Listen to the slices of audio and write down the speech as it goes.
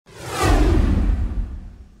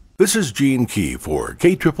This is Gene Key for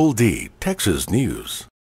KDDD Texas News.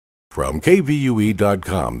 From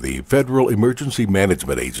KVUE.com, the Federal Emergency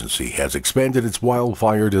Management Agency has expanded its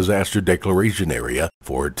wildfire disaster declaration area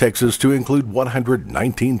for Texas to include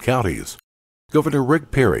 119 counties. Governor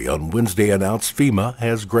Rick Perry on Wednesday announced FEMA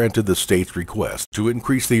has granted the state's request to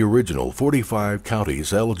increase the original 45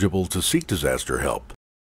 counties eligible to seek disaster help.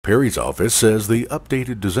 Perry's office says the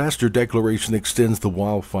updated disaster declaration extends the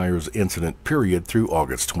wildfire's incident period through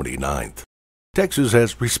August 29th. Texas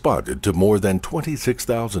has responded to more than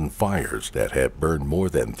 26,000 fires that have burned more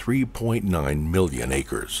than 3.9 million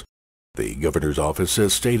acres. The governor's office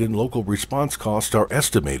says state and local response costs are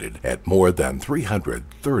estimated at more than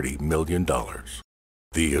 $330 million.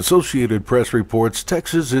 The Associated Press reports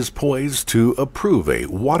Texas is poised to approve a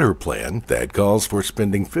water plan that calls for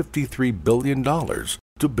spending $53 billion to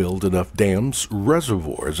build enough dams,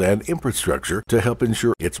 reservoirs, and infrastructure to help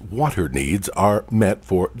ensure its water needs are met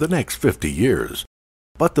for the next 50 years.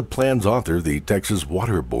 But the plan's author, the Texas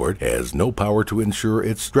Water Board, has no power to ensure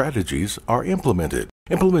its strategies are implemented.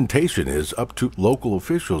 Implementation is up to local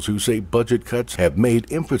officials who say budget cuts have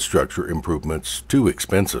made infrastructure improvements too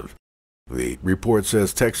expensive. The report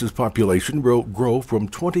says Texas' population will grow from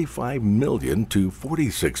 25 million to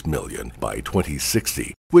 46 million by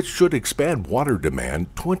 2060, which should expand water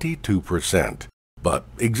demand 22%. But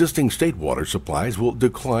existing state water supplies will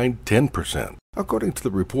decline 10%. According to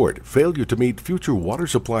the report, failure to meet future water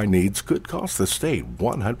supply needs could cost the state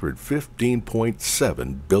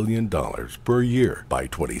 $115.7 billion per year by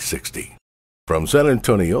 2060. From San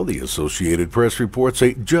Antonio, the Associated Press reports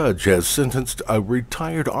a judge has sentenced a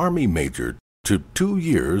retired Army major to 2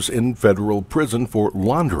 years in federal prison for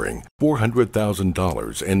laundering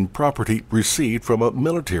 $400,000 in property received from a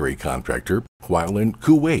military contractor while in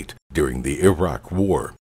Kuwait during the Iraq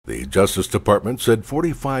War. The Justice Department said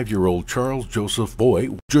 45-year-old Charles Joseph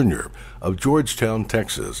Boy, Jr. of Georgetown,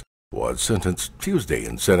 Texas, was sentenced Tuesday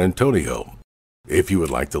in San Antonio. If you would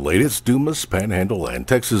like the latest Dumas, Panhandle, and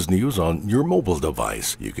Texas news on your mobile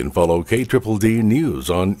device, you can follow KDDD News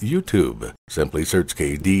on YouTube. Simply search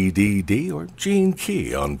KDDD or Gene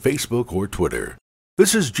Key on Facebook or Twitter.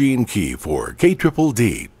 This is Gene Key for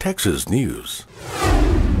KDDD Texas News.